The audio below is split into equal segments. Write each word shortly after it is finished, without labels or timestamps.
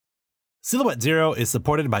Silhouette Zero is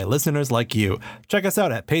supported by listeners like you. Check us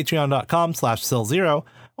out at patreon.com/SilZero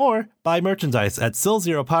or buy merchandise at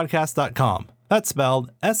SilZeroPodcast.com. That's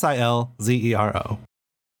spelled SILZERO.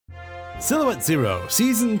 Silhouette Zero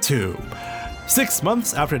Season 2. 6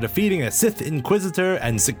 months after defeating a Sith Inquisitor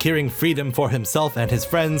and securing freedom for himself and his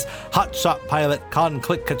friends, hotshot pilot Khan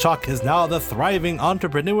Click Kachok is now the thriving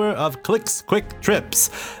entrepreneur of Click's Quick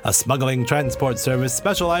Trips, a smuggling transport service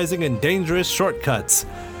specializing in dangerous shortcuts.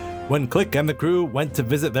 When Click and the crew went to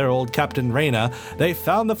visit their old Captain Reyna, they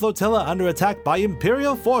found the flotilla under attack by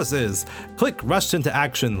Imperial forces. Click rushed into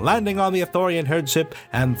action, landing on the Ithorian herd ship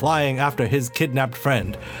and flying after his kidnapped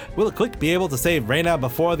friend. Will Click be able to save Reyna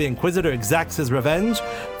before the Inquisitor exacts his revenge?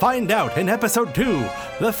 Find out in Episode 2,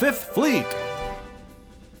 The Fifth Fleet!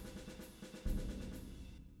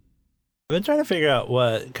 I've been trying to figure out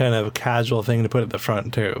what kind of casual thing to put at the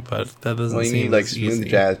front, too, but that doesn't seem you need, like, as smooth easy.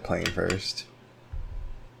 jazz playing first.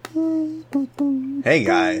 Hey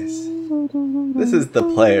guys, this is the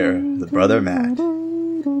player, the brother Matt.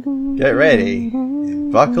 Get ready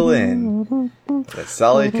and buckle in with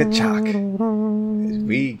Solid Kachok as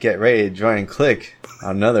we get ready to join Click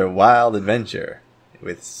on another wild adventure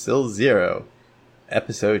with Sil Zero,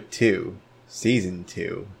 Episode 2, Season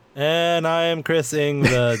 2. And I am Chris Ing,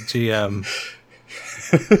 the GM.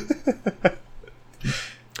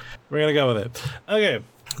 We're gonna go with it. Okay.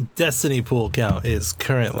 Destiny pool count is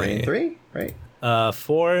currently 3 and 3, right?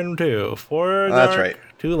 4 and 2. 4 dark, that's right.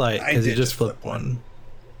 2 light, because you just flipped one.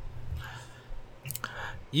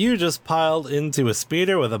 You just piled into a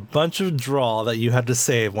speeder with a bunch of drawl that you had to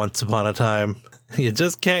save once upon a time. You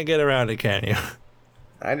just can't get around it, can you?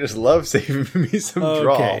 I just love saving me some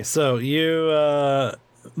draw. Okay, so you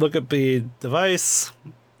look at the device.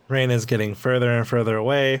 Rain is getting further and further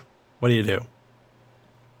away. What do you do?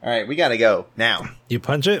 Alright, we gotta go now. You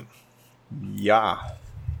punch it? Yeah.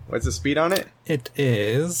 What's the speed on it? It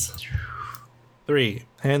is 3,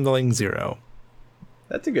 handling 0.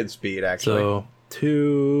 That's a good speed, actually. So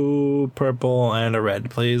 2 purple and a red,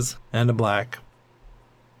 please, and a black.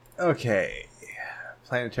 Okay.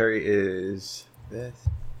 Planetary is this.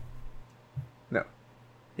 No.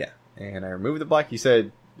 Yeah. And I remove the black. You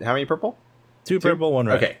said how many purple? 2 purple, 1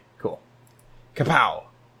 red. Okay, cool. Kapow!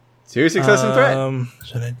 2 success and threat.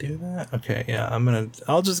 Should I do that? Okay, yeah,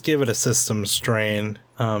 I'll just give it a system strain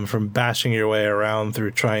from bashing your way around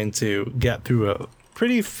through trying to get through a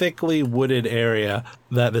pretty thickly wooded area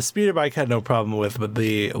that the speeder bike had no problem with, but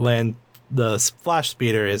the flash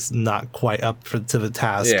speeder is not quite up to the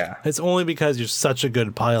task. Yeah. It's only because you're such a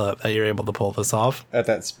good pilot that you're able to pull this off. At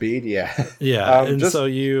that speed, yeah. Yeah, and so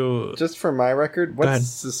you... Just for my record,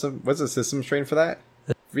 what's the system strain for that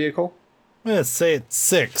vehicle? Let's say it's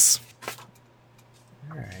 6.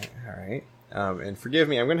 Alright. And forgive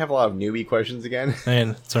me, I'm going to have a lot of newbie questions again.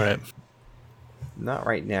 And it's alright. Not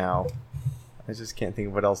right now. I just can't think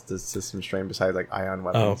of what else does system strain besides, like, ion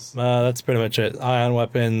weapons. That's pretty much it. Ion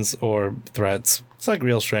weapons or threats. It's like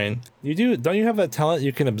real strain. Don't you have that talent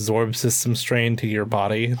you can absorb system strain to your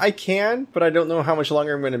body? I can, but I don't know how much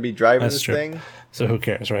longer I'm going to be driving That's this true. thing. So who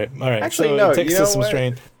cares, right? Alright, Actually, so no, it takes you know system what?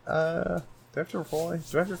 strain. Do I have to roll?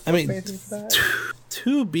 Do I have to I mean, anything for that?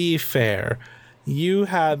 To be fair, you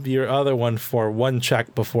have your other one for 1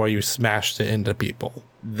 check before you smashed it into people.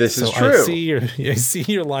 This is so true. I see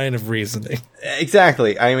your line of reasoning.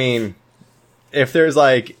 Exactly. I mean, if there's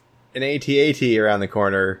like an AT-AT around the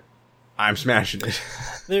corner, I'm smashing it.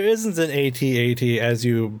 There isn't an AT-AT as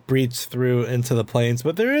you breach through into the plains,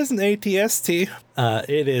 but there is an AT-ST.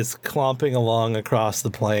 It is clomping along across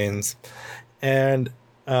the plains. And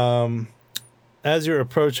as you're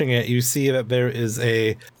approaching it, you see that there is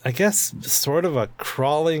sort of a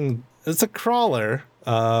crawling... It's a crawler.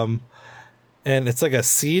 And it's like a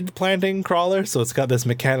seed planting crawler, so it's got this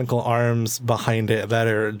mechanical arms behind it that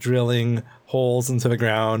are drilling holes into the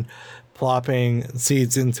ground, plopping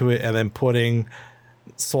seeds into it, and then putting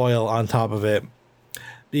soil on top of it.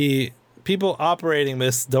 The people operating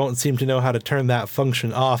this don't seem to know how to turn that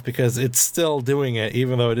function off because it's still doing it,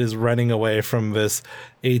 even though it is running away from this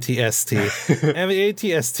AT-ST. And the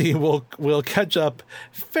AT-ST will catch up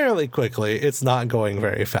fairly quickly. It's not going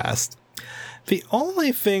very fast. The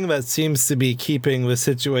only thing that seems to be keeping the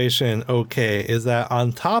situation okay is that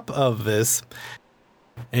on top of this,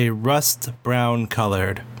 a rust brown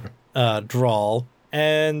colored drawl,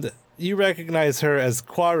 and you recognize her as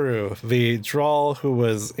Quaru, the drawl who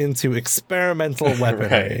was into experimental weaponry.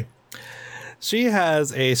 Right. She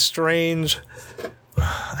has a strange,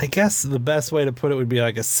 I guess the best way to put it would be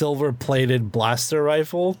like a silver-plated blaster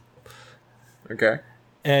rifle. Okay.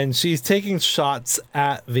 And she's taking shots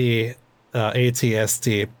at the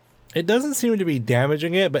AT-ST. It doesn't seem to be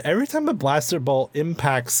damaging it, but every time the blaster bolt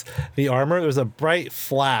impacts the armor, there's a bright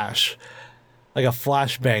flash. Like a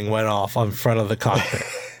flashbang went off on front of the cockpit.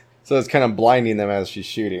 So it's kind of blinding them as she's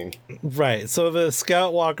shooting. Right. So the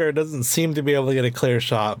Scout Walker doesn't seem to be able to get a clear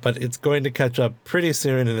shot, but it's going to catch up pretty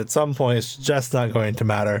soon, and at some point it's just not going to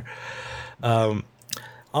matter.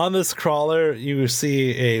 On this crawler, you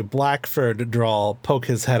see a black-furred Drawl poke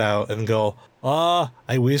his head out and go,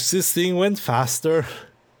 I wish this thing went faster.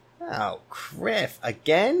 Oh, Criff,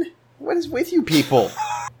 again? What is with you people?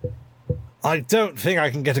 I don't think I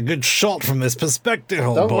can get a good shot from this perspective,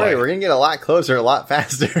 old Don't boy. worry, we're gonna get a lot closer, a lot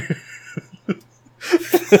faster.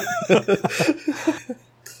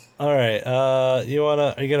 All right, are you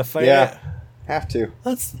gonna fight Yeah, it? have to.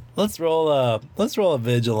 Let's roll a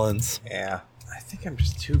vigilance. Yeah, I think I'm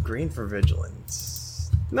just too green for vigilance.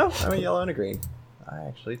 No, I'm a yellow and a green. I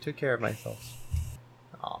actually took care of myself.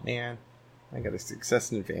 Oh man, I got a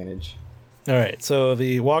success and advantage. All right, so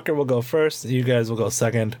the Walker will go first. You guys will go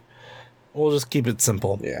second. We'll just keep it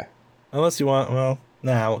simple. Yeah. Unless you want,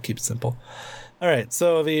 we'll keep it simple. All right,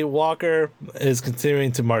 so the Walker is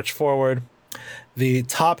continuing to march forward. The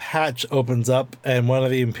top hatch opens up, and one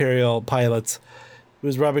of the Imperial pilots,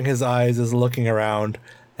 who's rubbing his eyes, is looking around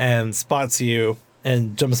and spots you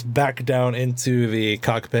and jumps back down into the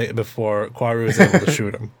cockpit before Quaru is able to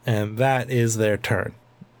shoot him. And that is their turn.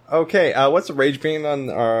 Okay, what's the rage bane on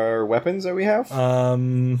our weapons that we have?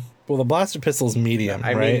 Well, the blaster pistol's medium,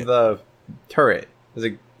 I right? mean the turret. There's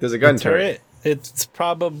a gun The turret. It's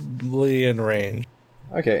probably in range.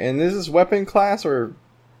 Okay, and is this weapon class or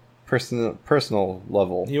personal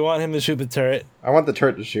level? You want him to shoot the turret? I want the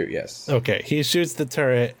turret to shoot, yes. Okay, he shoots the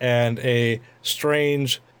turret, and a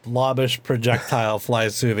strange, lobbish projectile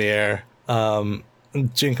flies through the air.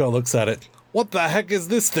 Jinko looks at it. What the heck is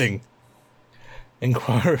this thing? And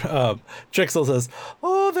Trixel says,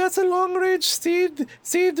 "Oh, that's a long-range seed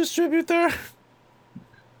distributor.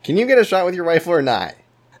 Can you get a shot with your rifle or not?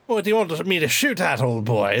 What do you want me to shoot at, old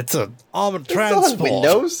boy? It's an armored It still has transport."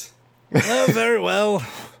 windows? Oh, very well.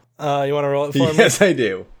 You want to roll it for me? Yes, I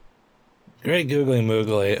do. Great googly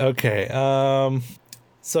moogly. Okay.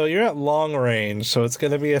 So you're at long range, so it's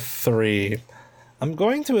going to be a 3. I'm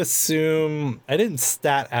going to assume I didn't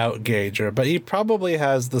stat out Gauger, but he probably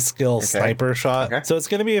has the skill sniper shot. Okay. So it's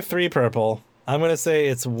going to be a 3 purple. I'm going to say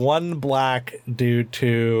it's 1 black due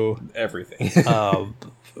to Everything.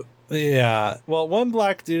 yeah. Well, 1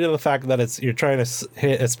 black due to the fact that you're trying to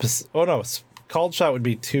hit a specific. Oh no, called shot would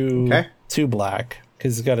be 2 black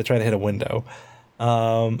because he's got to try to hit a window.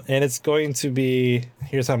 And it's going to be,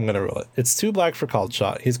 here's how I'm going to roll it. It's 2 black for called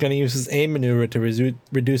shot. He's going to use his aim maneuver to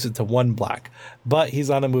reduce it to 1 black, but he's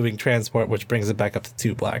on a moving transport, which brings it back up to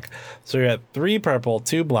 2 black. So you're at 3 purple,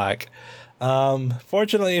 2 black.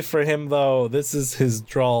 Fortunately for him, though, this is his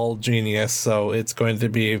Drawl genius, so it's going to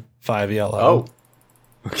be 5 yellow. Oh,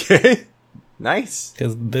 okay. Nice.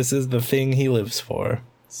 Because this is the thing he lives for.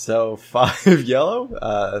 So 5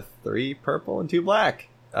 yellow, 3 purple, and 2 black.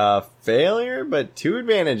 Failure, but 2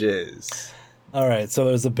 advantages. All right, so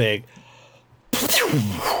there's a big,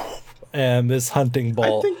 and this hunting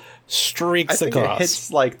bolt streaks I think across. it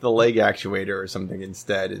hits like the leg actuator or something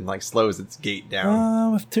instead, and like slows its gait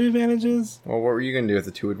down. With 2 advantages. Well, what were you gonna do with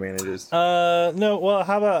the 2 advantages? No. Well,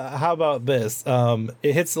 how about this?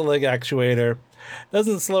 It hits the leg actuator,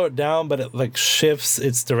 doesn't slow it down, but it like shifts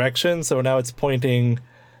its direction, so now it's pointing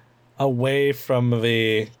away from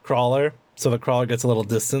the crawler. So the crawler gets a little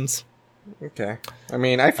distance. Okay. I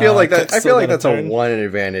mean, I feel like that. I feel like that's turn. a 1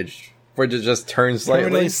 advantage for it to just turn slightly.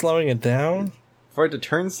 Permanently slowing it down. For it to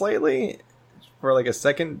turn slightly, for like a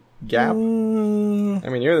second gap. I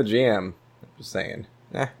mean, you're the GM. I'm just saying.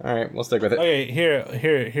 All right, we'll stick with it. Okay,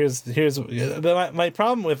 here's my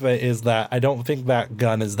problem with it is that I don't think that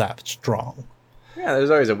gun is that strong. Yeah, there's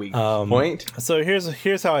always a weak point. So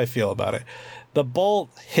here's how I feel about it. The bolt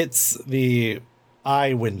hits the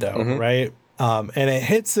eye window, right? And it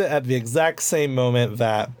hits it at the exact same moment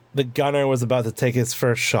that the gunner was about to take his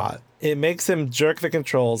first shot. It makes him jerk the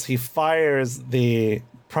controls. He fires the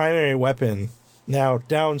primary weapon now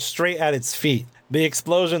down straight at its feet. The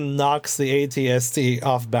explosion knocks the ATST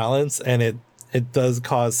off balance, and it does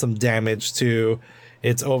cause some damage to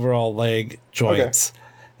its overall leg joints.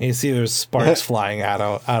 And you see there's sparks flying out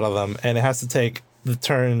of them, and it has to take the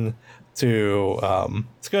turn to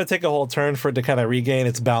it's going to take a whole turn for it to kind of regain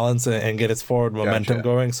its balance and get its forward momentum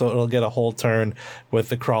going, so it'll get a whole turn with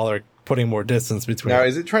the crawler putting more distance between. Now,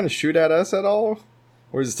 is it trying to shoot at us at all,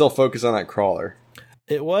 or is it still focused on that crawler?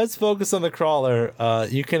 It was focused on the crawler.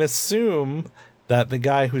 You can assume that the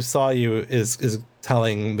guy who saw you is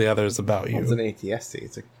telling the others about you. It's an ATST.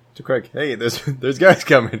 It's a Too quick. Hey, there's guys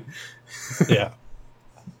coming. Yeah.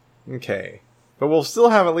 Okay. But we'll still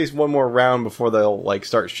have at least one more round before they'll, like,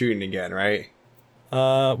 start shooting again, right?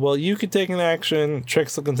 Well, you could take an action.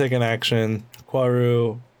 Trixel can take an action.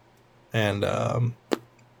 Quaru and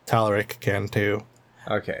Talaric can too.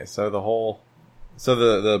 Okay, so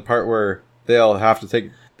the part where they'll have to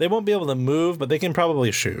take... They won't be able to move, but they can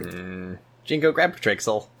probably shoot. Jinko, grab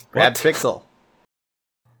Trixel. Grab Trixel.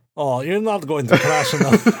 Oh, you're not going to crash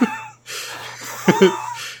enough.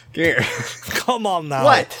 Here. Come on now.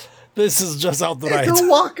 What? This is just outright. It's a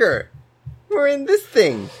walker. We're in this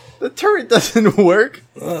thing. The turret doesn't work.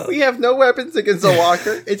 We have no weapons against a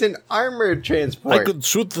walker. It's an armored transport. I could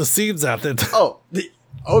shoot the seeds at it.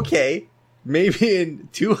 Okay. Maybe in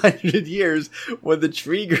 200 years, when the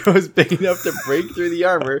tree grows big enough to break through the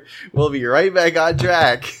armor, we'll be right back on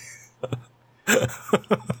track.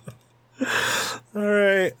 All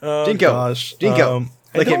right. Jinko, gosh. Jinko,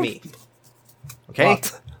 look at me. Okay?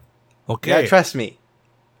 What? Okay. Yeah, trust me.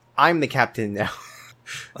 I'm the captain now.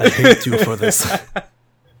 I hate you for this.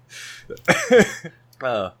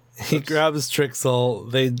 He grabs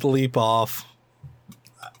Trixel. They leap off.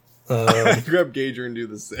 Grab Gager and do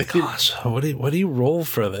the same. Gosh, what do you roll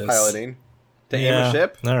for this? Piloting. To aim a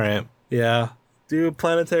ship? All right. Yeah. Do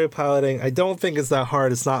planetary piloting. I don't think it's that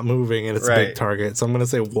hard. It's not moving and it's a big target. So I'm going to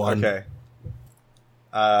say 1. Okay.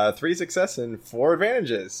 3 success and 4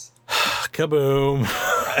 advantages. Kaboom.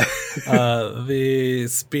 The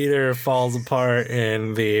speeder falls apart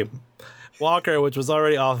and the walker, which was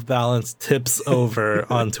already off balance, tips over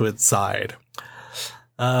onto its side.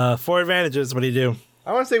 4 advantages. What do you do?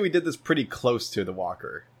 I want to say we did this pretty close to the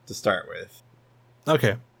walker to start with.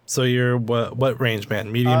 Okay. So you're what range,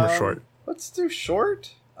 man? Medium or short? Let's do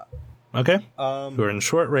short. Okay. You're in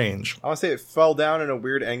short range. I want to say it fell down in a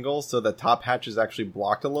weird angle, so the top hatch is actually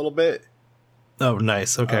blocked a little bit. Oh,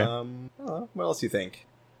 nice. Okay. What else do you think?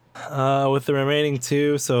 With the remaining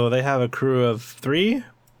 2, so they have a crew of 3.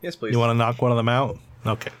 Yes, please. You want to knock one of them out?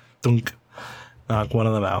 Okay. Dunk. Knock one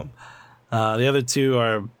of them out. The other 2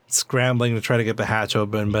 are scrambling to try to get the hatch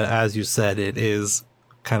open, but as you said, it is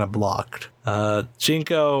kind of blocked.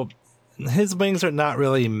 Jinko, his wings are not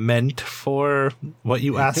really meant for what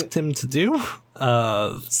you asked him to do.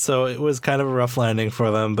 So it was kind of a rough landing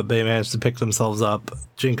for them, but they managed to pick themselves up.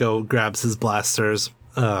 Jinko grabs his blasters.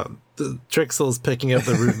 Trixel's picking up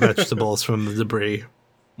the root vegetables from the debris.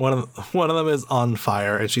 One of them is on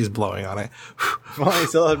fire and she's blowing on it. If only I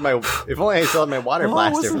still had my water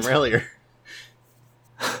blaster from earlier.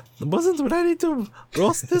 Wasn't ready to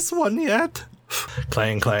roast this one yet.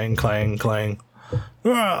 Clang, clang, clang, clang.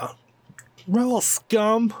 Roll,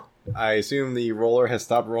 scum. I assume the roller has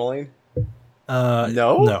stopped rolling? No?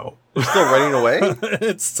 No. It's still running away?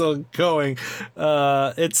 It's still going.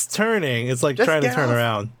 It's turning. It's like trying to turn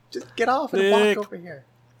around. Just get off and walk over here.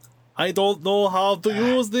 I don't know how to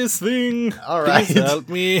use this thing. All right. Please help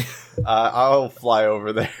me. I'll fly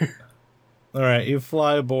over there. All right, you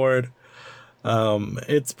fly aboard.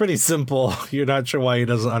 It's pretty simple. You're not sure why he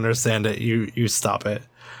doesn't understand it. You stop it.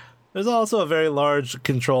 There's also a very large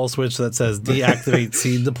control switch that says deactivate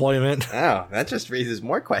seed deployment. Oh, that just raises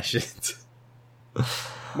more questions.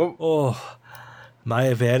 Oh,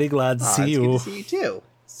 my very glad to see you. Good to see you too.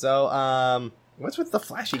 So, what's with the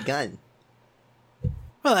flashy gun?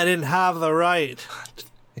 Well, I didn't have the right.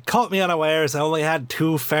 It caught me unawares. I only had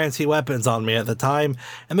 2 fancy weapons on me at the time,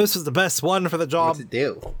 and this was the best one for the job. What's it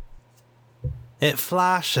do? It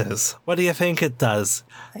flashes. What do you think it does?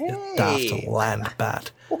 Hey. You daft land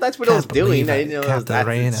bat. Well, that's what I was doing. I didn't know that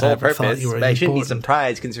was its sole purpose. But I shouldn't be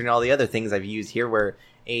surprised considering all the other things I've used here were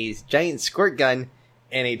a giant squirt gun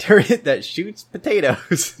and a turret that shoots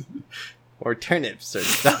potatoes. Or turnips or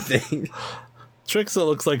something. Trixel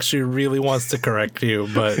looks like she really wants to correct you,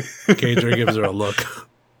 but Gager gives her a look.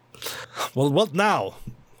 Well, what now?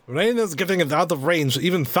 Rain is getting it out of range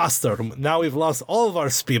even faster. Now we've lost all of our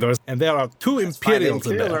speeders, and there are 2 Imperials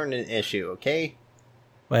in there. Imperials aren't an issue, okay?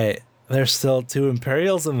 Wait, there's still 2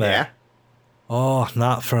 Imperials in there? Yeah. Oh,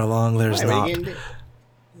 not for long, there's not.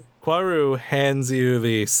 Quaru hands you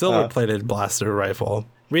the silver-plated blaster rifle,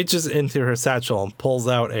 reaches into her satchel, and pulls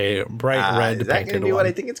out a bright red is that painted gonna do one. what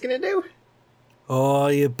I think it's gonna do? Oh,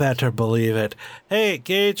 you better believe it. Hey,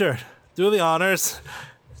 Gager, do the honors.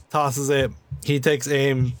 Tosses it. He takes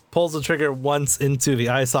aim, pulls the trigger once into the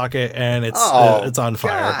eye socket, and it's on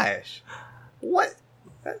fire. Gosh. What?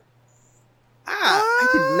 I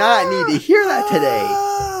did not need to hear that today.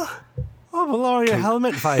 Oh, well, lower your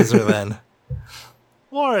helmet visor then.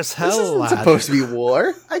 War as hell, This isn't lad. supposed to be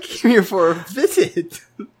war. I came here for a visit.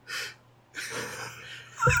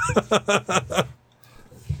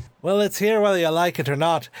 Well, it's here whether you like it or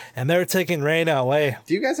not, and they're taking Reyna away.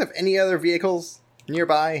 Do you guys have any other vehicles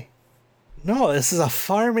nearby? No, this is a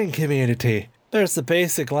farming community. There's the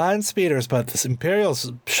basic land speeders, but the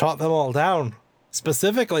Imperials shot them all down.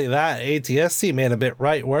 Specifically, that ATST made a bit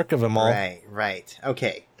right work of them all. Right.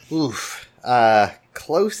 Okay. Oof.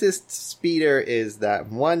 Closest speeder is that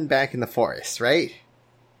one back in the forest, right?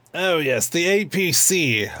 Oh, yes, the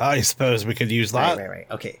APC. I suppose we could use that. Right.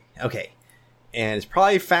 Okay. And it's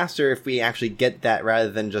probably faster if we actually get that rather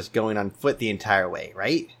than just going on foot the entire way,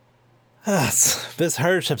 right? This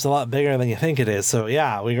herd ship's a lot bigger than you think it is, so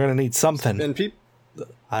yeah, we're gonna need something. And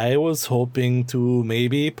I was hoping to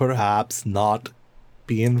maybe, perhaps, not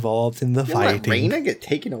be involved in the fighting. Let Reyna get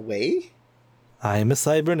taken away? I'm a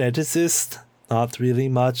cyberneticist, not really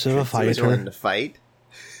much of a fighter. Learn to fight.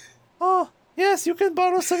 Oh, yes, you can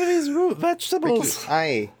borrow some of these root vegetables. Ricky,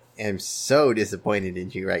 I am so disappointed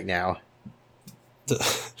in you right now.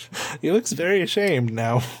 He looks very ashamed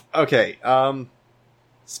now. Okay,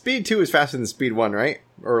 Speed 2 is faster than Speed 1, right?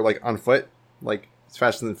 Or, like, on foot? Like, it's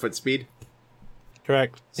faster than foot speed?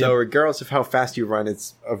 Correct. So, regardless of how fast you run,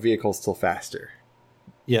 a vehicle's still faster.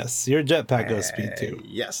 Yes, your jetpack goes speed 2.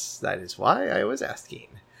 Yes, that is why I was asking.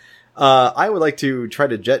 I would like to try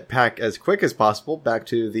to jetpack as quick as possible back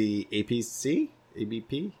to the APC?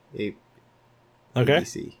 ABP? Okay.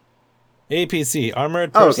 APC. APC,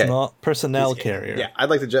 Armored Personnel Carrier. Yeah, I'd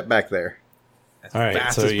like to jet back there as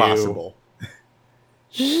fast as possible.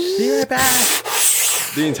 Be right back.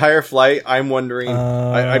 The entire flight, I'm wondering.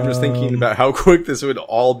 I'm just thinking about how quick this would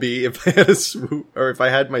all be if I had a swoop, or if I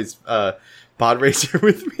had my pod racer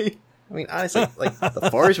with me. I mean, honestly, like the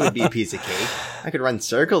forest would be a piece of cake. I could run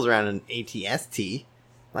circles around an ATST.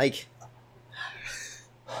 Like,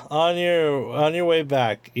 on your way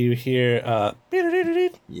back, you hear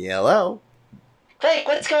yellow. Blake,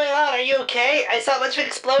 what's going on? Are you okay? I saw a bunch of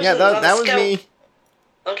explosions. Yeah, on that the was scope. me.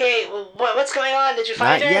 Okay, what's going on? Did you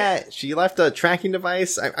find Not her? yet. She left a tracking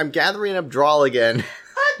device. I'm gathering up drawl again.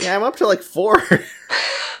 What? Yeah, I'm up to like 4.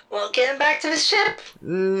 Well, get him back to the ship.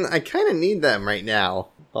 I kind of need them right now.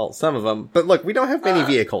 Well, some of them. But look, we don't have many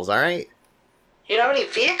vehicles, alright? You don't have any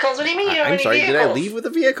vehicles? What do you mean you don't have I'm any sorry, vehicles? did I leave with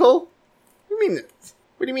a vehicle? What do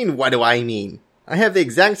you mean, what do I mean? I have the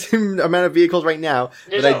exact same amount of vehicles right now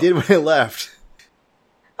that I did when I left.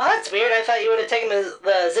 Oh, that's weird. I thought you would have taken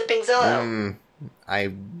the Zipping Zillow.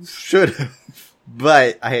 I should have,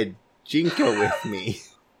 but I had Jinko with me.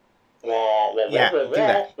 Yeah, do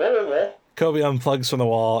that. Kobe unplugs from the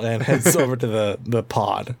wall and heads over to the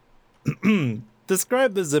pod.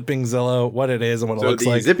 Describe the Zipping Zillow, what it is and what it looks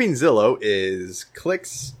like. So the Zipping Zillow is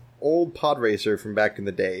Click's old pod racer from back in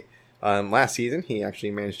the day. Last season, he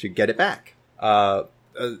actually managed to get it back.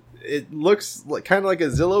 It looks kind of like a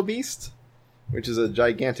Zillow Beast, which is a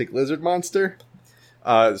gigantic lizard monster.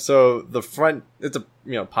 So the front, it's a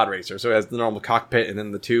pod racer, so it has the normal cockpit and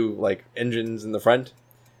then the two like engines in the front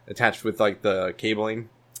attached with like the cabling.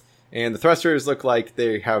 And the thrusters look like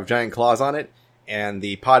they have giant claws on it, and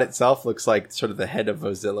the pod itself looks like sort of the head of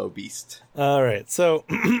a Zillow Beast. All right, so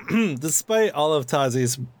despite all of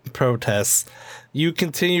Tazi's protests, you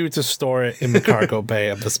continue to store it in the cargo bay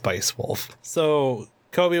of the Spice Wolf. So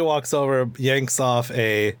Kobe walks over, yanks off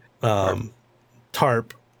a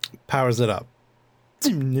tarp, powers it up.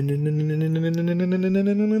 And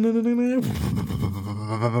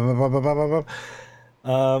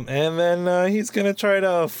then he's gonna try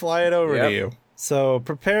to fly it over to you. So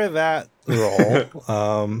prepare that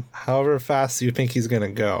roll. However fast you think he's gonna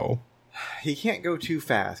go. He can't go too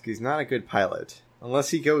fast because he's not a good pilot. Unless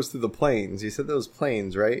he goes through the planes. You said those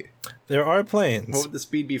planes, right? There are planes. What would the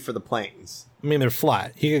speed be for the planes? I mean, they're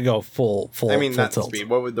flat. He could go full I mean, full not the tilt. speed.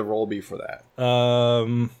 What would the roll be for that?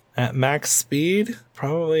 At max speed,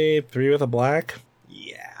 probably 3 with a black.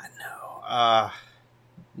 Yeah, no.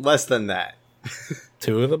 Less than that.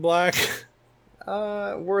 2 with a black.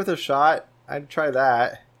 Worth a shot. I'd try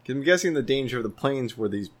that. 'Cause I'm guessing the danger of the planes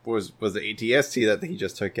was the ATST that he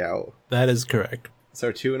just took out. That is correct.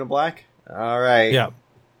 So 2 in a black? Alright. Yeah.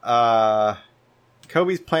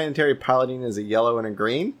 Kobe's planetary piloting is a yellow and a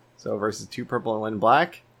green. So versus 2 purple and 1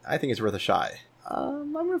 black. I think it's worth a shot.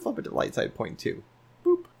 I'm going to flip it to light side point 2.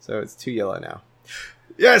 Boop. So it's 2 yellow now.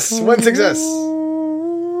 Yes! 1 success!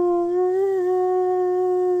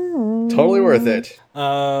 Totally worth it.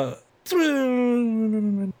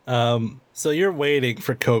 So you're waiting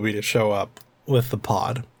for Kobe to show up with the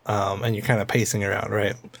pod, and you're kind of pacing around,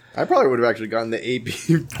 right? I probably would have actually gotten the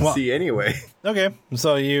APC anyway. Okay,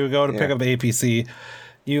 so you go to pick up the APC,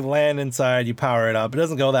 you land inside, you power it up. It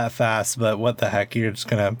doesn't go that fast, but what the heck, you're just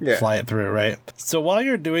gonna fly it through, right? So while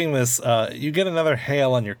you're doing this, you get another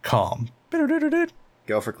hail on your comm. Good.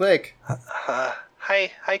 Go for Click.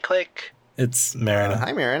 Hi, Click. It's Marina.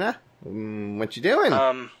 Hi, Marina. What you doing?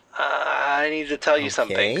 I need to tell you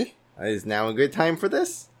something. Is now a good time for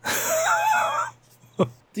this?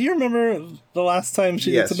 Do you remember the last time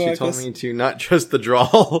she did something like this? Yes, she told me to not trust the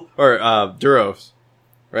drawl, or Duros,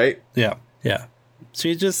 right? Yeah.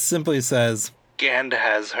 She just simply says, Gand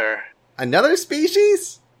has her. Another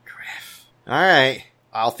species? Griff. Alright,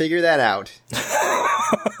 I'll figure that out.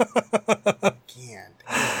 Gand.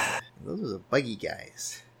 Those are the buggy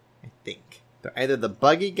guys, I think. They're either the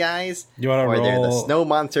buggy guys, You wanna or they're the roll- snow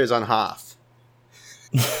monsters on Hoth.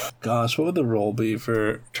 gosh, what would the roll be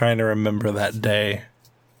for trying to remember that day?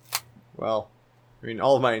 Well, I mean,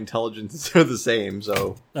 all of my intelligences are the same,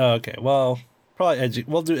 so... Okay, well, probably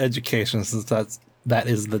we'll do education since that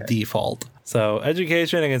is the default. So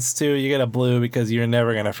education against 2, you get a blue because you're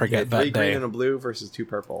never gonna forget that 3 green day. and a blue versus 2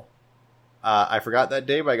 purple. I forgot that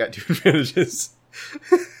day, but I got 2 advantages.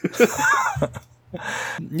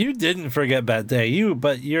 You didn't forget that day,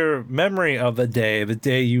 but your memory of the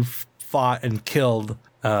day you fought and killed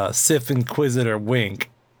Sith Inquisitor Wink,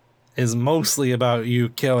 is mostly about you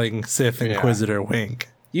killing Sith Inquisitor Wink.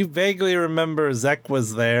 You vaguely remember Zek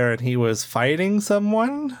was there and he was fighting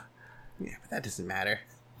someone. Yeah, but that doesn't matter.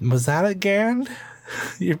 Was that a Gand?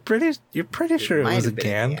 You're pretty sure it Might was a have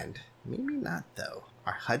been Gand. Maybe not, though.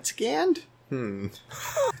 Are Huts Gand?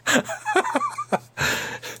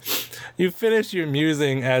 You finish your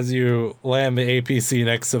musing as you land the APC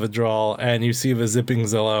next to the draw, and you see the zipping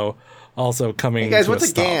Zillow also coming. Hey guys, to what's a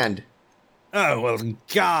stop. Gand? Oh well,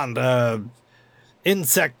 Gand,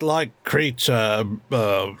 insect-like creature.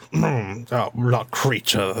 Not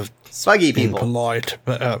creature. Buggy people. Polite,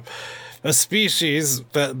 but a species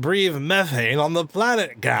that breathe methane on the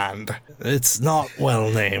planet Gand. It's not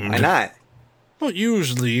well named. Why not? But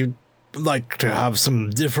usually you like to have some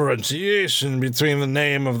differentiation between the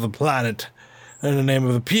name of the planet and the name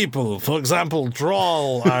of the people. For example,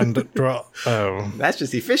 Drawl and That's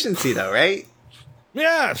just efficiency, though, right?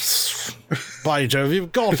 Yes! By Jove,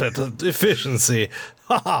 you've got it. Efficiency.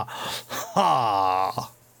 Ha ha.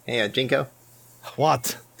 Ha. Hey, Jinko.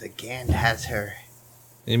 What? The Gand has her.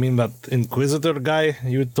 You mean that Inquisitor guy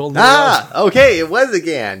you told me about? Okay, it was a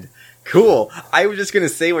Gand. Cool. I was just going to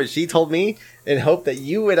say what she told me and hope that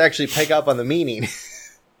you would actually pick up on the meaning.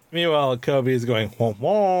 Meanwhile, Kobe is going, wah,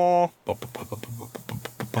 wah.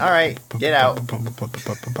 Alright, get out.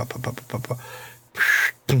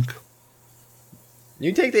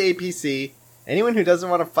 You take the APC. Anyone who doesn't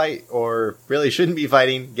want to fight or really shouldn't be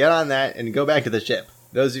fighting, get on that and go back to the ship.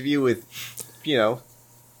 Those of you with, the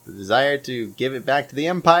desire to give it back to the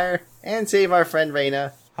Empire and save our friend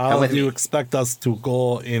Reyna, come How with do you me. expect us to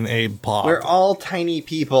go in a pod? We're all tiny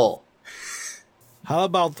people. How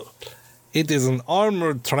about it is an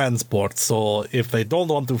armored transport, so if they don't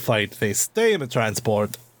want to fight, they stay in the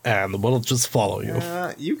transport and we'll just follow you.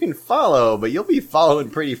 You can follow, but you'll be following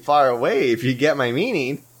pretty far away if you get my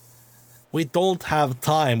meaning. We don't have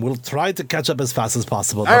time. We'll try to catch up as fast as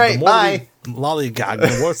possible. All right, the more bye. we lollygag,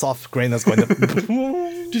 the worse off Graina's going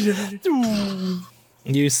to...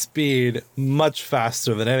 You speed much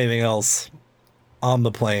faster than anything else on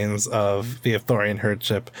the plains of the Ithorian herd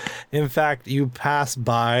ship. In fact, you pass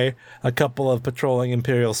by a couple of patrolling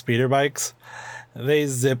Imperial speeder bikes. They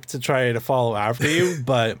zip to try to follow after you,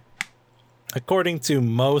 but according to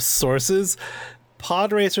most sources,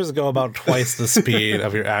 pod racers go about twice the speed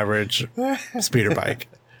of your average speeder bike.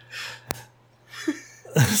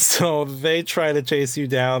 So they try to chase you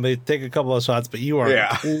down. They take a couple of shots, but you are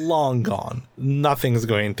long gone. Nothing's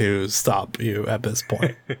going to stop you at this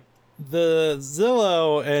point. The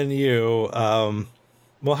Zillow and you,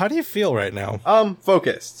 well, how do you feel right now?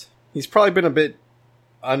 Focused. He's probably been a bit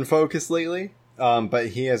unfocused lately, but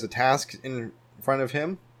he has a task in front of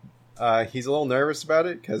him. He's a little nervous about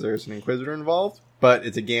it because there's an Inquisitor involved, but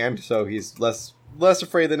it's a Gand, so he's less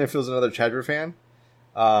afraid than if it was another Chedra fan.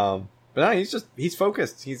 But no, he's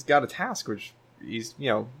focused. He's got a task, which he's,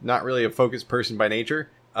 not really a focused person by nature.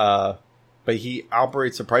 But he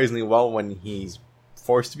operates surprisingly well when he's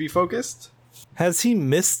forced to be focused. Has he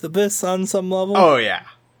missed this on some level? Oh, yeah.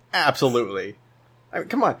 Absolutely. I mean,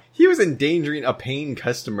 come on. He was endangering a paying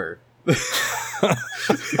customer.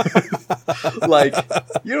 Like,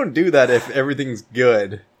 you don't do that if everything's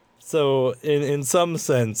good. So, in some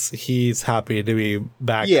sense, he's happy to be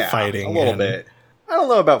back fighting. A little bit. I don't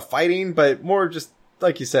know about fighting, but more just,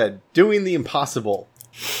 like you said, doing the impossible.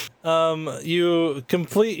 You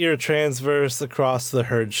complete your transverse across the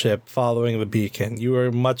herd ship following the beacon. You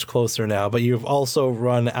are much closer now, but you've also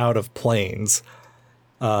run out of planes.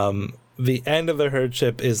 The end of the herd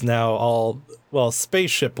ship is now all,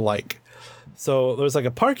 spaceship-like. So there's like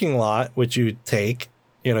a parking lot, which you take.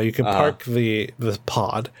 You know, you can park the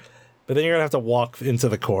pod, but then you're going to have to walk into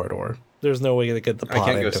the corridor. There's no way to get the pod. I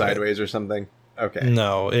can't go into sideways or something. Okay.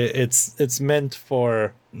 No, it's meant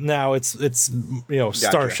for now. It's Gotcha.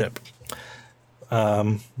 Starship.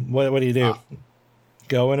 What do you do?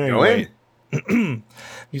 Go in or Go you in? wait?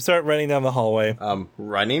 You start running down the hallway,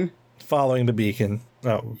 Running? following the beacon.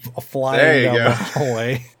 There Flying you down go. the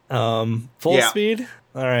hallway. Full Yeah. speed.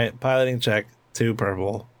 All right, piloting check. 2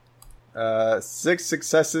 purple. 6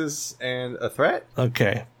 successes and a threat.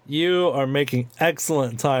 Okay. You are making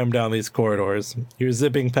excellent time down these corridors. You're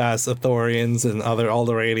zipping past Athorians and other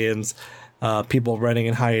Alderaanians, people running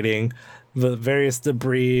and hiding, the various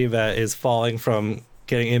debris that is falling from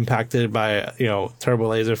getting impacted by, turbo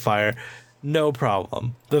laser fire. No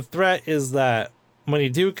problem. The threat is that when you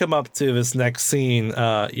do come up to this next scene,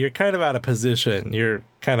 you're kind of out of position. You're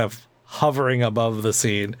kind of hovering above the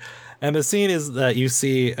scene. And the scene is that you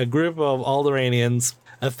see a group of Alderaanians,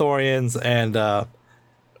 Athorians, and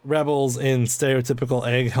rebels in stereotypical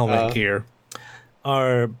egg helmet gear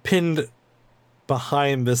are pinned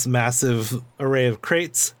behind this massive array of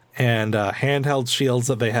crates and handheld shields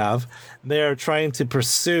that they have. They are trying to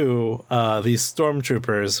pursue these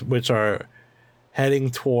stormtroopers, which are heading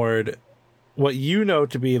toward what you know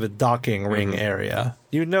to be the docking ring area.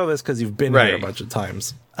 You know this because you've been here a bunch of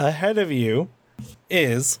times. Ahead of you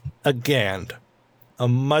is a Gand, a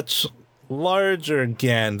much larger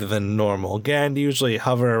Gand than normal. Gand usually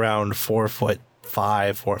hover around 4'5",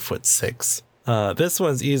 4'6". This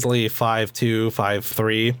one's easily 5'2",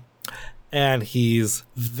 5'3", and he's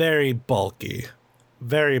very bulky,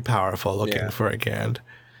 very powerful looking for a Gand.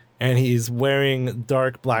 And he's wearing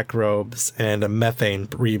dark black robes and a methane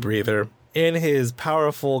rebreather. In his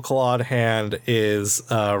powerful clawed hand is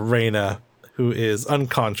Reyna, who is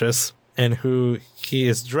unconscious and who he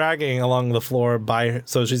is dragging along the floor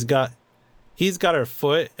so he's got her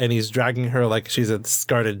foot and he's dragging her like she's a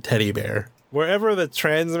discarded teddy bear. Wherever the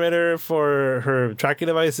transmitter for her tracking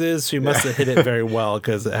device is, she must have hit it very well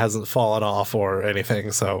because it hasn't fallen off or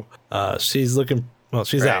anything. So she's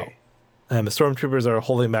out. And the stormtroopers are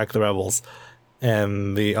holding back the rebels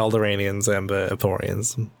and the Alderaanians and the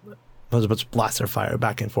Athorians. There's a bunch of blaster fire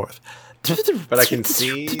back and forth. But I can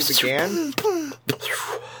see the Gand?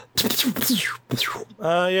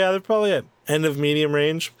 Yeah, they're probably at end of medium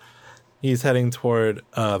range. He's heading toward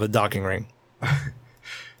the docking ring.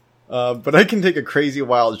 But I can take a crazy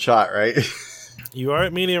wild shot, right? You are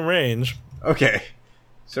at medium range. Okay.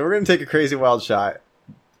 So we're going to take a crazy wild shot.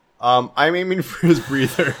 I'm aiming for his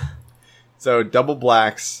breather. So double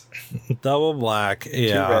blacks. Double black,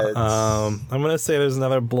 yeah. 2 reds. I'm going to say there's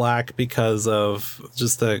another black because of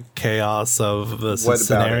just the chaos of the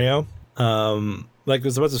scenario. Like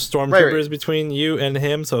there's a bunch of stormtroopers between you and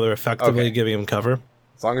him, so they're effectively giving him cover.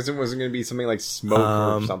 As long as it wasn't going to be something like smoke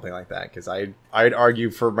or something like that, because I'd argue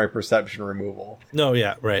for my perception removal. No,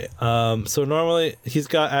 yeah, right. So normally he's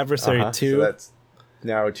got adversary 2. So that's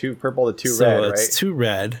now 2 purple to 2 so red, right? it's 2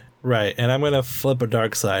 red, right? And I'm gonna flip a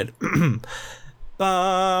dark side. Bum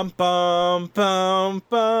bum bum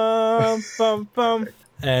bum bum bum.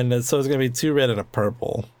 And so it's gonna be 2 red and a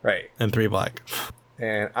purple, Right. and 3 black.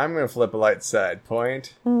 And I'm going to flip a light side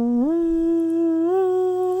point to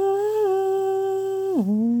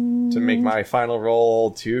make my final roll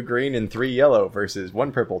 2 green and 3 yellow versus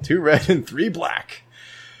 1 purple, 2 red, and 3 black.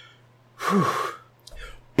 Whew.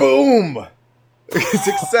 Boom!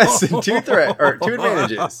 Success and 2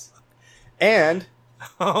 advantages. And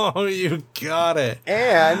Oh, you got it.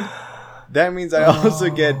 And that means I also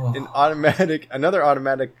get another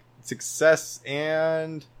automatic success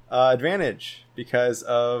and advantage because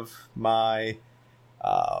of my.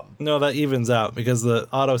 No, that evens out because the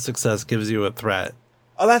auto success gives you a threat.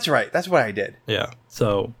 Oh, that's right. That's what I did. Yeah.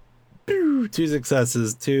 So 2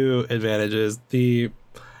 successes, 2 advantages. The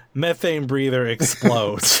methane breather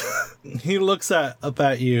explodes. He looks up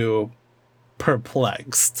at you,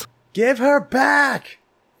 perplexed. Give her back.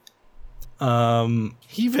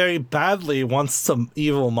 He very badly wants some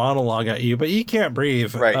evil monologue at you, but he can't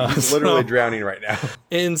breathe. Right, he's literally drowning right now.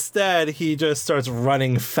 Instead, he just starts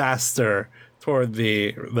running faster toward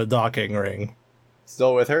the docking ring.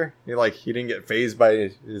 Still with her? He didn't get phased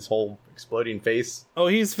by his whole exploding face. Oh,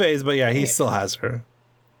 he's phased, but yeah, he still has her.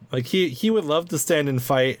 Like he would love to stand and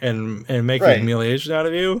fight and make a humiliation out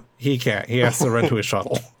of you. He can't. He has to run to his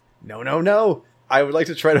shuttle. No. I would like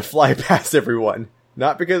to try to fly past everyone.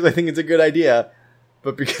 Not because I think it's a good idea,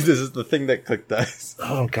 but because this is the thing that Click does.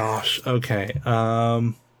 Oh gosh. Okay.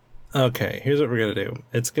 Okay, here's what we're gonna do.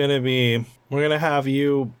 We're gonna have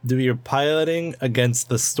you do your piloting against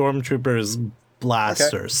the stormtrooper's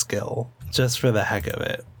blaster skill. just for the heck of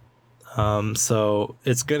it. So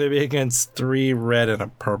it's going to be against 3 red and a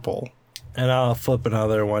purple. And I'll flip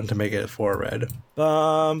another one to make it 4 red.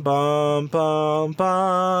 Bum, bum, bum,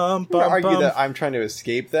 bum, You argue bum. that I'm trying to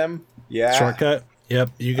escape them. Yeah. Shortcut? Yep,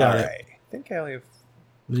 you got it. I think I only have.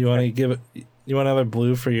 You want to give it? You want another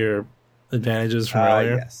blue for your advantages from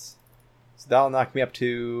earlier? Yes. So that'll knock me up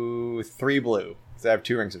to 3 blue because I have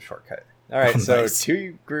 2 rings of shortcut. All right, Oh, so nice.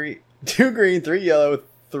 2 green, 3 yellow,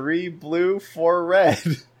 3 blue, 4 red.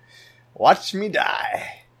 Watch me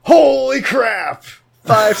die! Holy crap!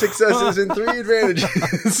 5 successes and 3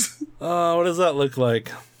 advantages. What does that look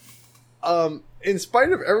like? In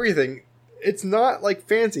spite of everything, it's not like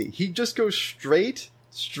fancy. He just goes straight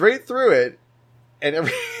through it, and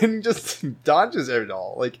everything just dodges it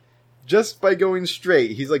all. Like, just by going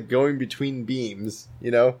straight, he's like going between beams, you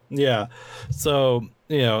know? Yeah. So,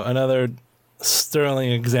 another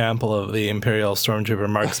sterling example of the Imperial Stormtrooper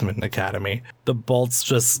Marksman Academy. The bolts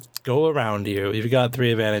just go around you. You've got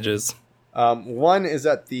 3 advantages. 1 is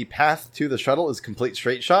that the path to the shuttle is complete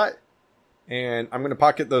straight shot, and I'm going to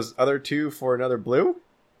pocket those other 2 for another blue.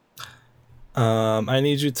 I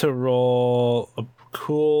need you to roll a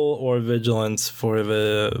cool or vigilance for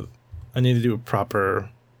the... I need to do a proper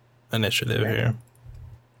initiative here.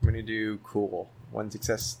 I'm going to do cool. 1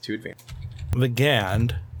 success, 2 advantage. The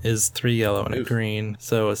Gand is 3 yellow and a Oof. green.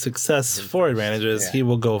 So a success, 4 advantages. Yeah. He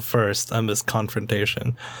will go first on this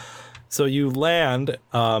confrontation. So you land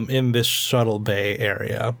in this shuttle bay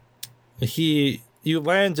area. You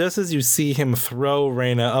land just as you see him throw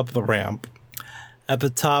Reyna up the ramp. At the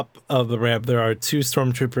top of the ramp, there are 2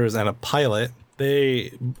 stormtroopers and a pilot.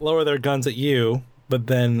 They lower their guns at you, but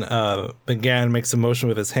then McGann makes a motion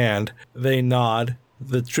with his hand. They nod.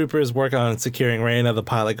 The troopers work on securing Reyna. The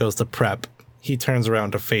pilot goes to prep. He turns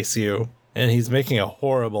around to face you, and he's making a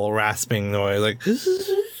horrible rasping noise, like...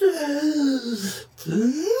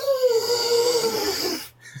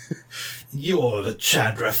 You're the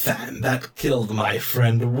Chadra-Than that killed my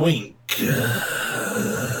friend Wink.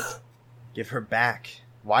 Give her back.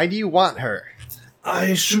 Why do you want her?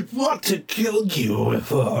 I should want to kill you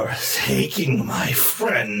for taking my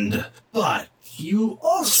friend, but you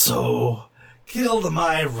also killed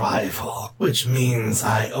my rival, which means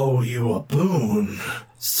I owe you a boon.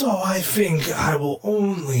 So I think I will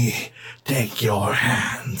only take your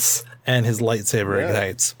hands. And his lightsaber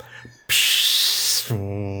ignites.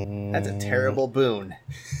 That's a terrible boon.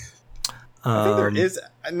 I think there is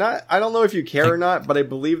not. I don't know if you care or not, but I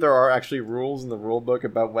believe there are actually rules in the rule book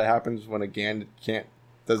about what happens when a Gand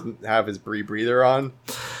doesn't have his breather on.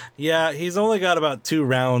 Yeah, he's only got about 2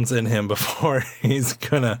 rounds in him before he's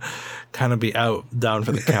gonna kind of be down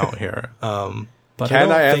for the count here. But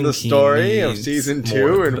Can I end think the he story of needs season more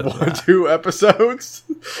 2 in than 2 episodes?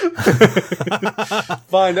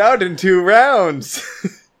 Find out in 2 rounds.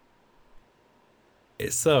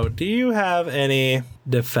 So, do you have any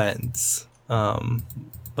defense?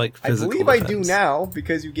 Like I physical believe I do defense? now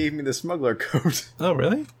because you gave me the smuggler coat. Oh,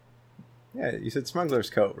 really? Yeah, you said smuggler's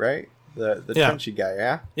coat, right? The Yeah. trenchy guy,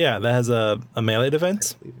 yeah? Yeah, that has a melee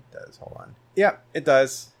defense. I believe it does. Hold on. Yeah, it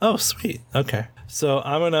does. Oh, sweet. Okay. So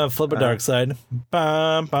I'm gonna flip a dark side.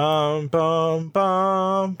 Bum, bum, bum,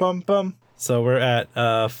 bum, bum, bum. So we're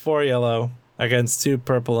at 4 yellow against 2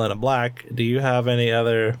 purple and a black. Do you have any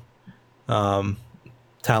other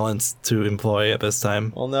talents to employ at this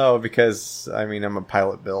time? Well, no, because I'm a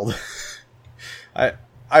pilot build.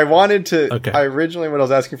 I wanted to. Okay. I originally, when I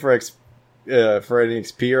was asking for any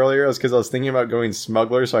XP earlier, it was because I was thinking about going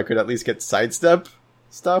smuggler, so I could at least get sidestep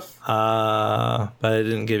stuff. But I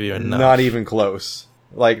didn't give you enough. Not even close.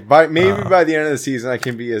 Like by the end of the season, I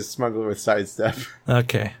can be a smuggler with sidestep.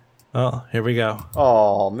 Okay. Well, here we go.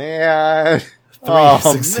 Oh man! 3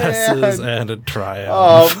 successes and a triumph.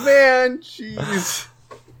 Oh man! Jeez.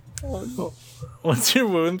 What's your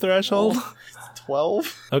wound threshold?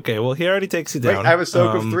 12. Okay, well, he already takes you Wait, down. I have a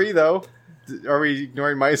soak of 3 though. Are we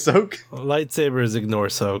ignoring my soak? Lightsabers ignore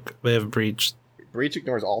soak. They have breach. Breach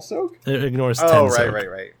ignores all soak. It ignores 10 Oh, soak.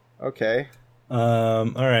 right. Okay. All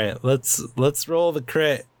right, let's roll the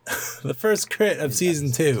crit. The first crit of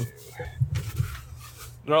season 2.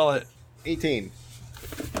 Roll it. 18.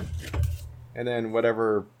 And then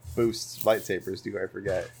whatever boosts lightsabers do, I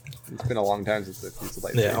forget. It's been a long time since I've used a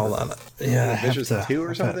lightsaber. Yeah, hold on. Yeah, I have Vicious to- 2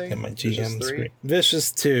 or I gotta something? Get my Vicious GM 3? screen.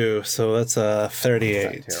 Vicious 2, so that's a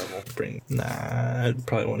 38. That's not terrible. Nah, it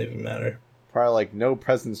probably won't even matter. Probably like no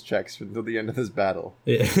presence checks until the end of this battle.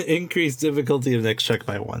 Yeah, increase difficulty of next check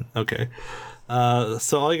by 1. Okay.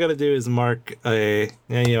 So all you gotta do is mark a.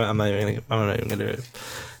 Yeah, I'm not even gonna do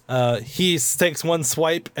it. He takes 1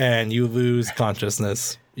 swipe and you lose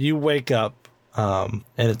consciousness. You wake up And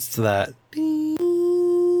it's that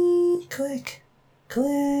Click,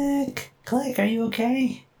 click, click. Are you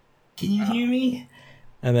okay? Can you hear me?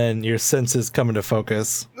 and then your senses come into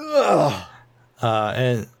focus. Ugh,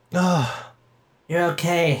 And You're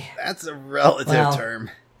okay. that's a relative Well,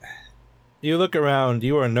 term. you look around,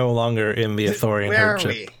 you are no longer in the Athorian Where are herd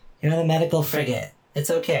we? ship. You're in the medical frigate. It's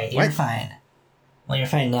okay. You're What? fine. Well, you're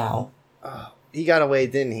fine now. Oh, he got away,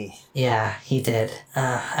 didn't he? Yeah, he did.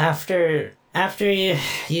 After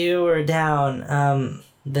you were down,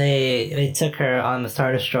 they took her on the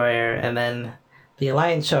Star Destroyer, and then the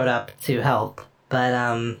Alliance showed up to help,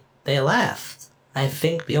 but they left. I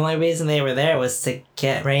think the only reason they were there was to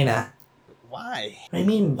get Reyna. Why? I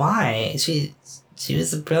mean, why? She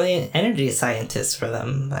was a brilliant energy scientist for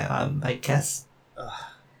them. I guess.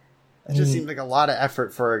 That just seems like a lot of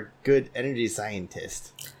effort for a good energy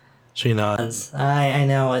scientist. She nods. I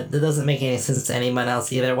know it doesn't make any sense to anyone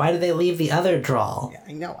else either. Why did they leave the other drawl? Yeah,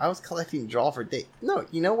 I know. I was collecting draw for days. No,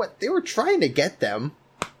 you know what? They were trying to get them.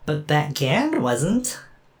 But that Gand wasn't.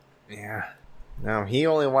 Yeah. No, he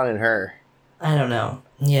only wanted her. I don't know.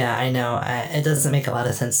 Yeah, I know. It doesn't make a lot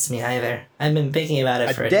of sense to me either. I've been thinking about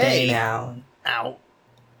it for a day now. Ow.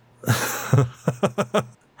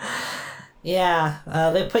 Yeah,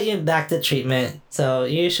 they put you back to treatment, so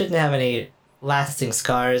you shouldn't have any lasting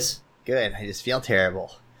scars. Good. I just feel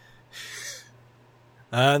terrible.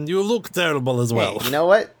 And you look terrible as well. Hey, you know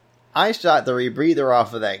what? I shot the rebreather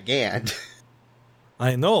off of that Gand.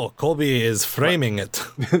 I know, Colby is framing it.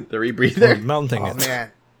 The rebreather? Or mounting Oh, it.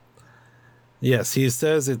 man. Yes, he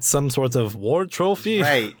says it's some sort of war trophy.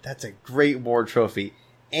 Right. That's a great war trophy.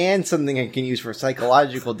 And something I can use for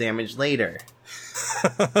psychological damage later.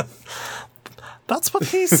 That's what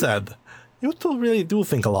he said. You two really do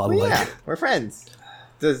think a lot Well, alike. yeah, we're friends.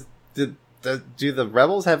 Do the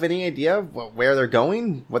rebels have any idea of where they're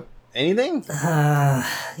going? What anything?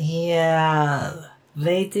 Yeah,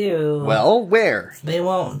 they do. Well, where? They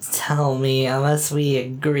won't tell me unless we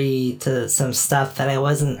agree to some stuff that I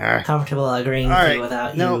wasn't Alright. comfortable agreeing All to right.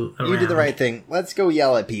 without No, you you did the around. right thing. Let's go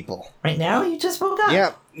yell at people. Right now? You just woke up.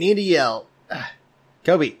 Yep, need to yell.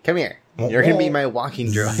 Kobe, come here. You're gonna be my walking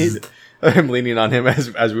droid. I'm leaning on him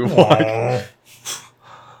as we walk.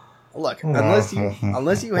 Look, unless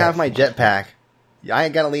you have my jetpack, I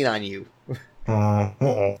ain't gotta lean on you.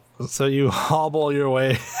 So you hobble your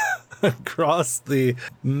way across the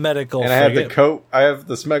medical And I have the frigate. coat. I have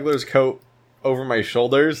the smuggler's coat over my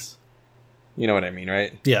shoulders. You know what I mean,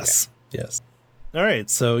 right? Yes, yes. All right,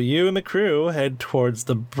 so you and the crew head towards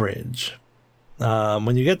the bridge.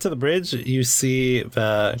 When you get to the bridge, you see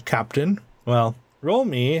the captain. Well, roll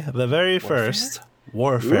me the very first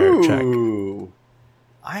warfare check. Ooh.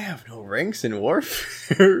 I have no ranks in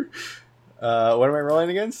warfare. What am I rolling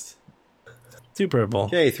against? 2 purple.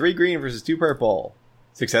 Okay, 3 green versus 2 purple.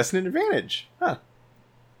 Success and an advantage.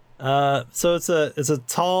 Huh. So it's a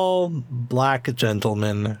tall black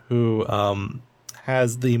gentleman who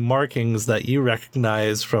has the markings that you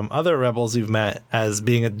recognize from other rebels you've met as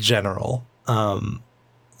being a general.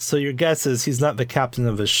 So your guess is he's not the captain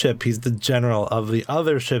of the ship, he's the general of the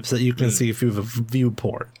other ships that you can see through the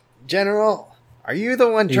viewport. General, are you the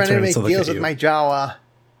one He trying to turns make to look deals at with you. my Jawa?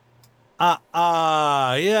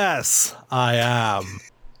 Yes, I am.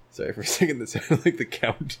 Sorry, for a second that sounded like the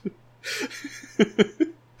Count.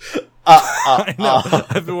 I know.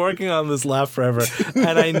 I've been working on this laugh forever,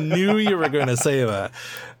 and I knew you were going to say that.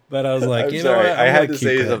 But I was like, I'm you sorry, know what? I I'm had gonna to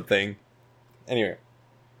say keep it. something. Anyway.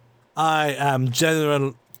 I am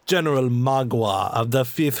General Magua of the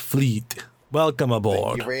 5th Fleet. Welcome Thank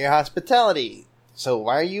aboard. you for your hospitality. So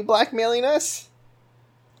why are you blackmailing us?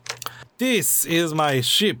 This is my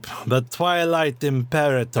ship, the Twilight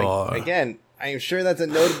Imperator. Again, I am sure that's a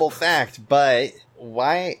notable fact, but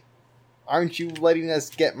why aren't you letting us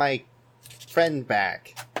get my friend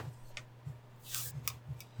back?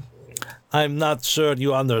 I'm not sure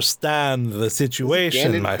you understand the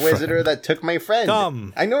situation, An my Inquisitor friend. that took my friend.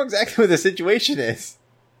 Come. I know exactly what the situation is.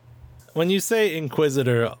 When you say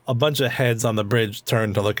Inquisitor, a bunch of heads on the bridge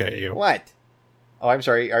turn to look at you. What? Oh, I'm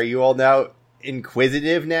sorry. Are you all now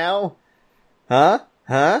inquisitive now? Huh?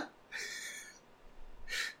 Huh?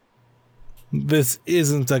 This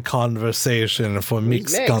isn't a conversation for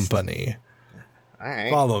mixed mixed? company. All right.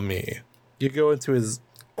 Follow me. You go into his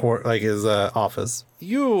his office.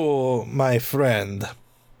 You, my friend,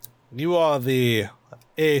 you are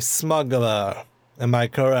a smuggler. Am I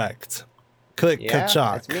correct? Click Yeah,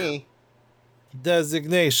 Kachak. that's me.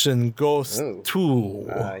 Designation Ghost Ooh. 2.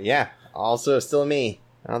 Yeah. Also, still me.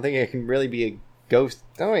 I don't think I can really be a ghost.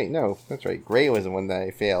 Oh wait, no, that's right. Gray was the one that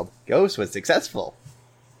I failed. Ghost was successful.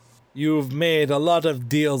 You've made a lot of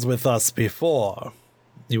deals with us before.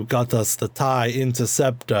 You got us the TIE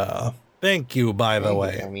Interceptor. Thank you, by the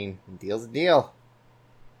way. I mean, deal's a deal.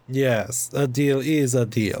 Yes, a deal is a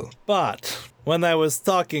deal. But when I was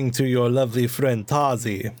talking to your lovely friend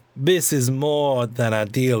Tazi, this is more than a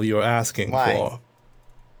deal you're asking Why? for.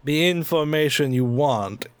 The information you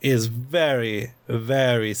want is very,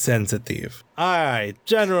 very sensitive. I,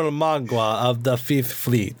 General Magua of the 5th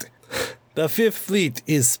Fleet. The 5th Fleet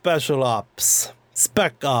is special ops.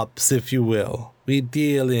 Spec ops, if you will. We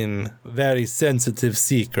deal in very sensitive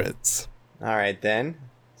secrets. Alright then.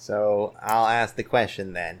 So, I'll ask the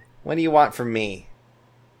question then. What do you want from me?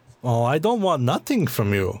 Oh, I don't want nothing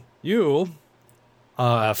from you. You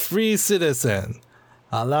are a free citizen,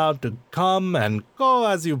 allowed to come and go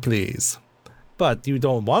as you please. But you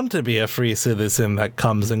don't want to be a free citizen that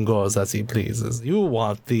comes and goes as he pleases. You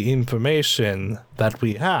want the information that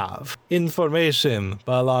we have. Information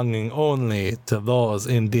belonging only to those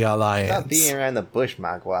in the Stop Alliance. beating around the bush,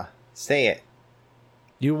 Magua. Say it.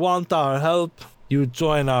 You want our help? You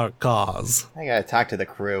join our cause. I gotta talk to the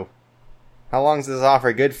crew. How long's this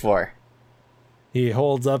offer good for? He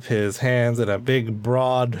holds up his hands in a big,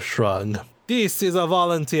 broad shrug. This is a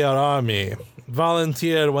volunteer army.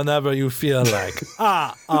 Volunteer whenever you feel like.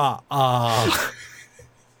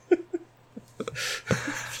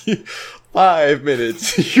 5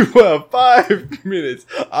 minutes. You have 5 minutes.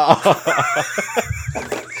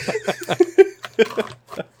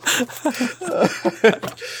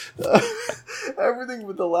 Everything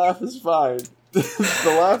with the laugh is fine.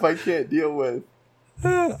 The laugh I can't deal with.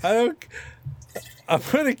 I'm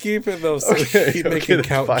gonna keep it though, so Okay, keep okay, making that's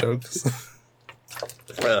count fine. jokes.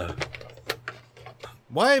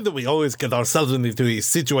 Why do we always get ourselves into these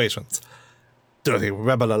situations? Dirty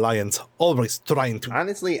Rebel Alliance always trying to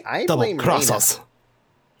Honestly, I double blame cross Reyna. us.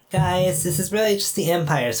 Guys, this is really just the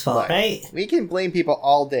Empire's fault, Look, right? we can blame people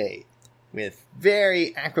all day with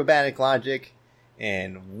very acrobatic logic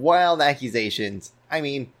and wild accusations. I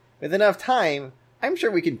mean, with enough time, I'm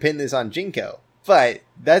sure we can pin this on Jinko. But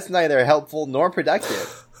that's neither helpful nor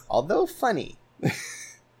productive, although funny.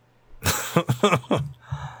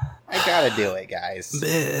 I gotta do it, guys.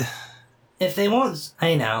 Bleh. If they won't,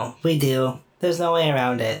 I know, we do. There's no way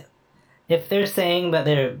around it. If they're saying that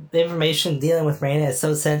the information dealing with Reyna is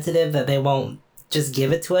so sensitive that they won't just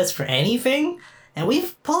give it to us for anything, and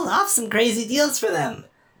we've pulled off some crazy deals for them.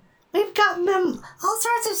 We've gotten them all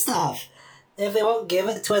sorts of stuff. If they won't give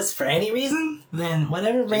it to us for any reason, then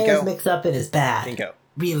whatever Reyna's Jinko. mixed up in is bad. Jinko,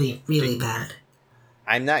 Really, really bad.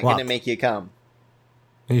 I'm not What? gonna make you come.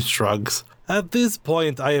 He shrugs. At this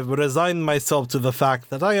point, I have resigned myself to the fact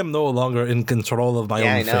that I am no longer in control of my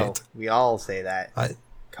Yeah, I own know. fate. We all say that. I-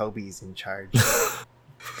 Kobe's in charge.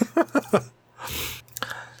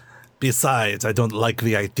 Besides, I don't like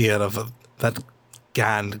the idea of that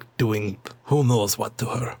Gan doing who knows what to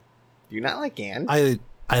her. Do you not like Anne?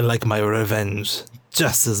 I like my revenge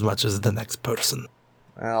just as much as the next person.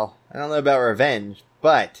 Well, I don't know about revenge,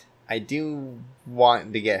 but I do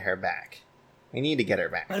want to get her back. We need to get her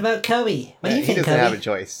back. What about Kobe? What do you He think, doesn't Kobe? have a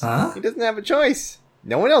choice. Huh? He doesn't have a choice.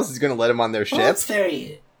 No one else is going to let him on their Well, ship. that's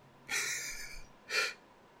very...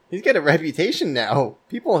 He's got a reputation now.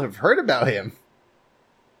 People have heard about him.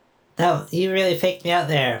 That, you really faked me out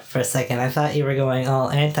there for a second. I thought you were going all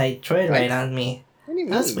anti-droid right Right. on me. What do you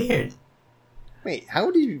mean? That's weird. Wait, how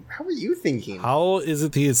are you thinking? How is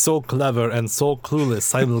it he is so clever and so clueless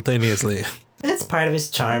simultaneously? It's part of his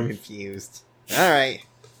I'm charm. confused. Alright.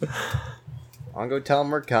 I'll go tell him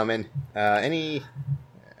we're coming. I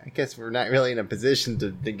guess we're not really in a position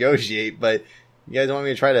to negotiate, but you guys want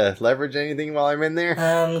me to try to leverage anything while I'm in there?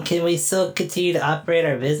 Can we still continue to operate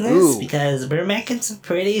our business? Ooh. Because we're making some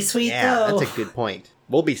pretty sweet Yeah, dough. that's a good point.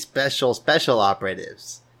 We'll be special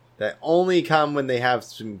operatives that only come when they have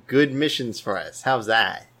some good missions for us. How's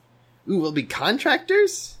that? Ooh, we'll be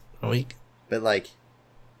contractors? We But like,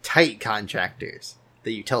 tight contractors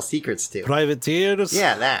that you tell secrets to. privateers?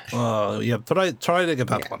 Yeah, that. Yeah, try to get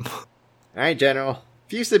that Yeah. one. Alright, General.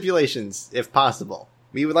 Few stipulations, if possible.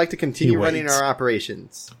 We would like to continue He running waits. our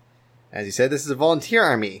operations. As you said, this is a volunteer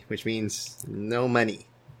army, which means no money.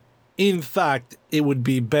 In fact, it would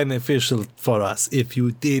be beneficial for us if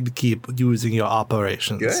you did keep using your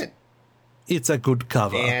operations. Good. It's a good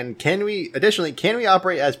cover. And can we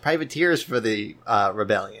operate as privateers for the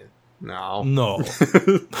rebellion? No. No.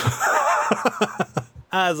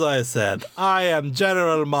 As I said, I am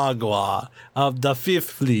General Magua of the 5th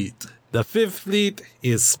Fleet. The 5th Fleet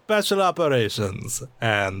is special operations,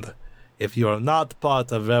 and if you are not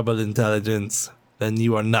part of Rebel intelligence, then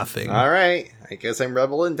you are nothing. Alright, I guess I'm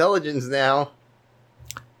rebel intelligence now.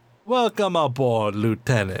 Welcome aboard,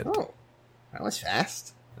 Lieutenant. Oh, that was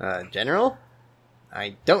fast. General?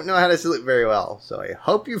 I don't know how to salute very well, so I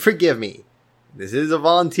hope you forgive me. This is a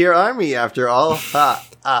volunteer army, after all.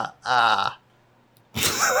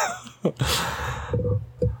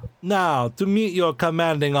 Now, to meet your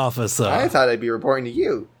commanding officer. I thought I'd be reporting to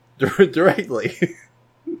you directly.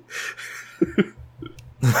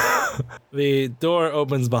 The door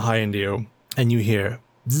opens behind you, and you hear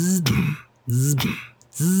zzz, zzz,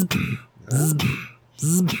 zzz, zzz,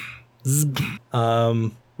 zzz, zzz.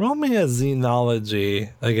 Roll me a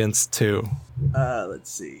xenology against 2.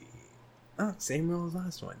 Let's see. Oh, same roll as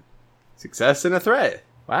last one. Success and a threat.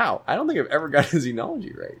 Wow, I don't think I've ever gotten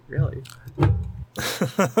xenology right, really.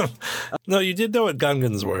 No, you did know what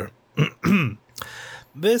Gungans were.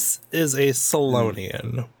 This is a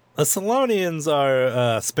Solonian. Solonians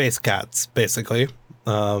are space cats, basically.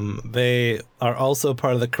 They are also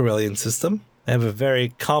part of the Corellian system. They have a very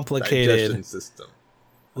complicated Digestion system.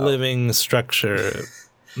 living structure.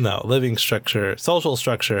 Social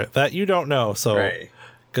structure that you don't know, so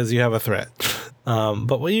because you have a threat.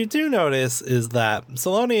 But what you do notice is that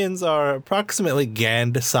Solonians are approximately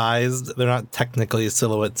Gand-sized. They're not technically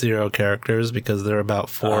Silhouette Zero characters because they're about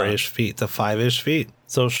 4-ish feet to 5-ish feet.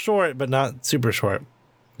 So short, but not super short.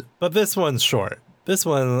 But this one's short. This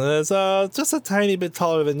one is just a tiny bit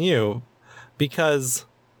taller than you because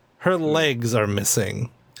her legs are missing.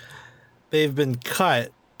 They've been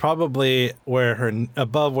cut probably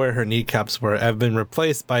above where her kneecaps were, have been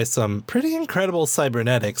replaced by some pretty incredible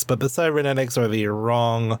cybernetics, but the cybernetics are the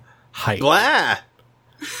wrong height. Blah!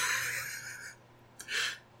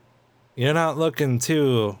 You're not looking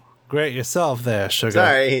too great yourself there, sugar.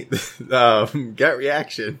 Sorry. Gut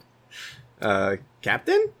reaction.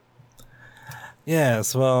 Captain?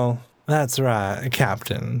 Yes, well, that's right,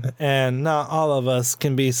 Captain. And not all of us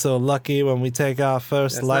can be so lucky when we take our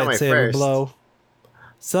first That's not my lightsaber first. blow.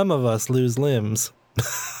 Some of us lose limbs.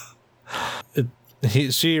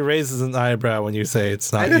 She raises an eyebrow when you say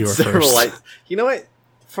it's not I did your several first. lights. You know what?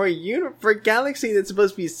 For a galaxy that's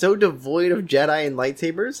supposed to be so devoid of Jedi and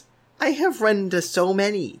lightsabers, I have run into so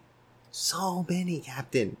many. So many,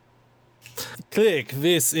 Captain. Click,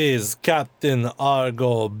 this is Captain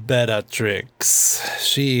Argo Bellatrix.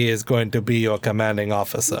 She is going to be your commanding Did you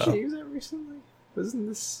officer. use that recently?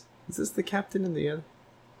 Is this the captain in the other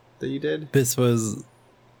that you did? This is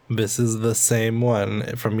the same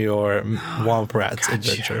one from your Womp Rats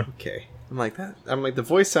adventure. Okay. I'm like, the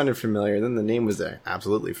voice sounded familiar, then the name was there.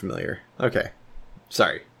 Absolutely familiar. Okay.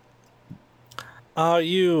 Sorry. Are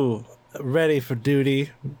you ready for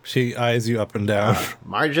duty? She eyes you up and down.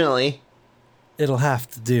 Marginally. It'll have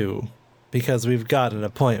to do, because we've got an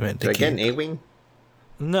appointment Did to I get an keep. A-Wing?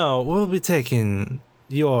 No, we'll be taking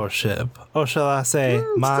your ship. Or shall I say,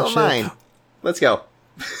 my Still ship? mine. Let's go.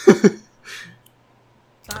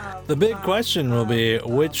 The big question will be,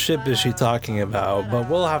 which ship is she talking about? But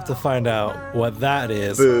we'll have to find out what that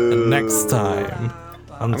is Boo. next time.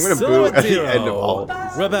 On I'm gonna boo Silhouette at the Zero, end of all of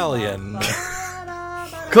these. Rebellion.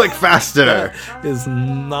 Click faster! is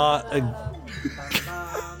not a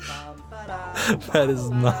that is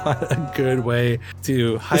not a good way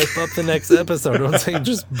to hype up the next episode. Don't say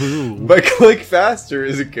just boo. But click faster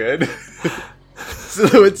is good.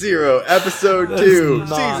 Silhouette Zero, episode That's 2,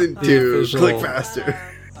 not season the 2. official- Click faster.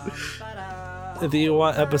 Do you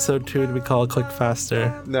want episode 2 to be called Click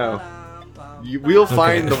Faster? No. We'll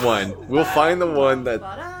find the one. We'll find the one that.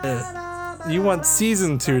 You want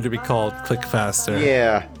season 2 to be called Click Faster.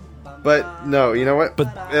 Yeah. But no, you know what? But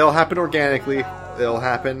It'll happen organically. It'll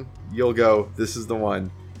happen. You'll go, this is the one.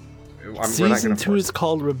 We're not season gonna 2 force is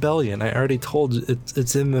called Rebellion. I already told you.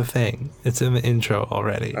 It's in the thing. It's in the intro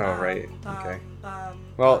already. it. Oh, right. Okay.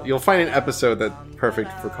 Well, you'll find an episode that's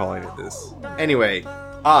perfect for calling it this. Anyway,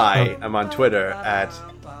 I am on Twitter at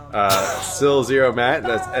SilZeroMatt.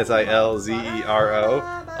 That's SILZERO.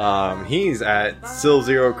 He's at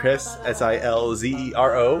SilZeroChris.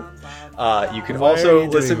 SILZERO. You can Why are also you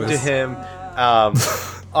doing listen to this? him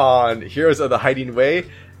on Heroes of the Hiding Way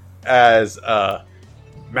as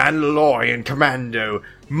Mandalorian Commando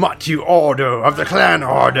Matu Ordo of the Clan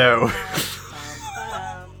Ordo.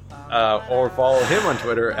 Or follow him on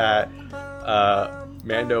Twitter at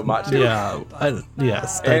Mando Matu. Yeah.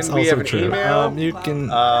 Yes, that's And we also have an true. email. You can.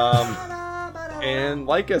 And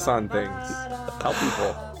like us on things. Help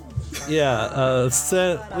people.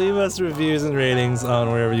 Leave us reviews and ratings on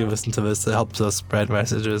wherever you listen to this. It helps us spread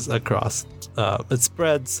messages across. It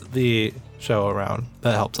spreads the show around.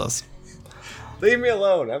 That helps us. Leave me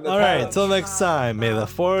alone. I'm the All right, talent. till next time. May the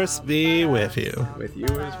force be with you. With you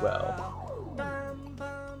as well.